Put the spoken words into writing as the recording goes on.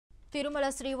తిరుమల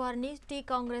శ్రీవారిని tea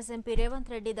Congress MP Revanth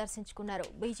Reddy దర్శించుకున్నారు.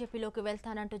 బీజేపీలోకి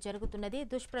వెళ్తానంటూ జరుగుతున్నది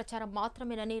దుష్ప్రచారం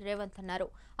మాత్రమేనని రేవంత్ అన్నారు.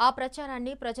 ఆ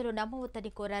ప్రచారాన్ని ప్రజలు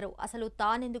నమ్మవద్దని కోరారు. అసలు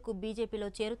తానెందుకు బీజేపీలో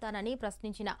చేరుతానని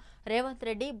ప్రశ్నించిన రేవంత్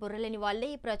రెడ్డి బుర్రలేని వాళ్లే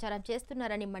ఈ ప్రచారం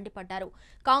చేస్తున్నారని మండిపడ్డారు.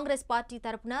 కాంగ్రెస్ పార్టీ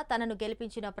తరపున తనను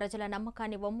గెలిపించిన ప్రజల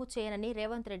నమ్మకాన్ని వమ్ము చేయనని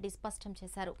రేవంత్ రెడ్డి స్పష్టం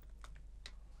చేశారు.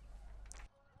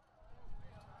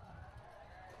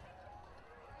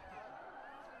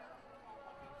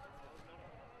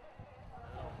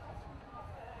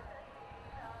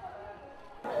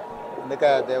 అందుకే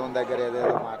దేవుని దగ్గర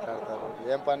ఏదేదో మాట్లాడతారు.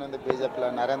 ఏం పని ఉంది బీజేపీలో?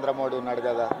 నరేంద్ర మోడీ ఉన్నాడు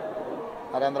కదా,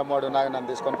 నరేంద్ర మోడీ ఉన్నాక నన్ను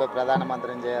తీసుకొని పోయి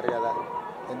ప్రధానమంత్రిని చేయరు కదా.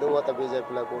 ఎందుకు పోతా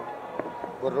బీజేపీలోకి?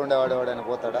 బుర్రుండేవాడు ఎవడైనా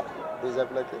పోతాడా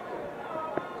బీజేపీలోకి?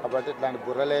 కాబట్టి ఇట్లాంటి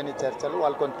బుర్రలేని చర్చలు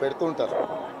వాళ్ళు కొన్ని పెడుతుంటారు.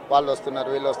 వాళ్ళు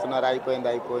వస్తున్నారు, వీళ్ళు వస్తున్నారు,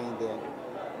 అయిపోయింది అని.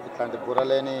 ఇట్లాంటి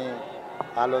బుర్రలేని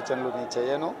ఆలోచనలు నేను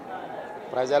చేయను.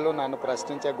 ప్రజలు నన్ను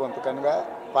ప్రశ్నించే గొంతుకనుగా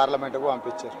పార్లమెంటుకు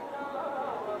పంపించారు.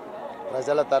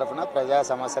 ప్రజల తరఫున ప్రజా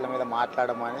సమస్యల మీద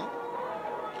మాట్లాడమని,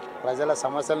 ప్రజల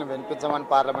సమస్యలను వినిపించమని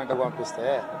పార్లమెంటుకు పంపిస్తే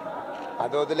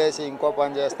అది వదిలేసి ఇంకో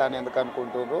పని చేస్తాను ఎందుకు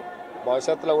అనుకుంటున్నారు?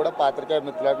 భవిష్యత్తులో కూడా పాత్రికేయ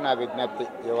మిత్రులకు నా విజ్ఞప్తి,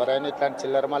 ఎవరైనా ఇట్లాంటి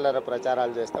చిల్లర మల్లర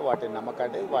ప్రచారాలు చేస్తే వాటిని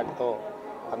నమ్మకండి. వాటితో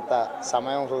అంత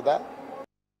సమయం వృధా.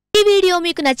 ఈ వీడియో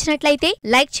మీకు నచ్చినట్లయితే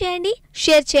లైక్ చేయండి,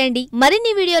 షేర్ చేయండి.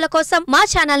 మరిన్ని వీడియోల కోసం మా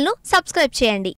ఛానల్ను సబ్స్క్రైబ్ చేయండి.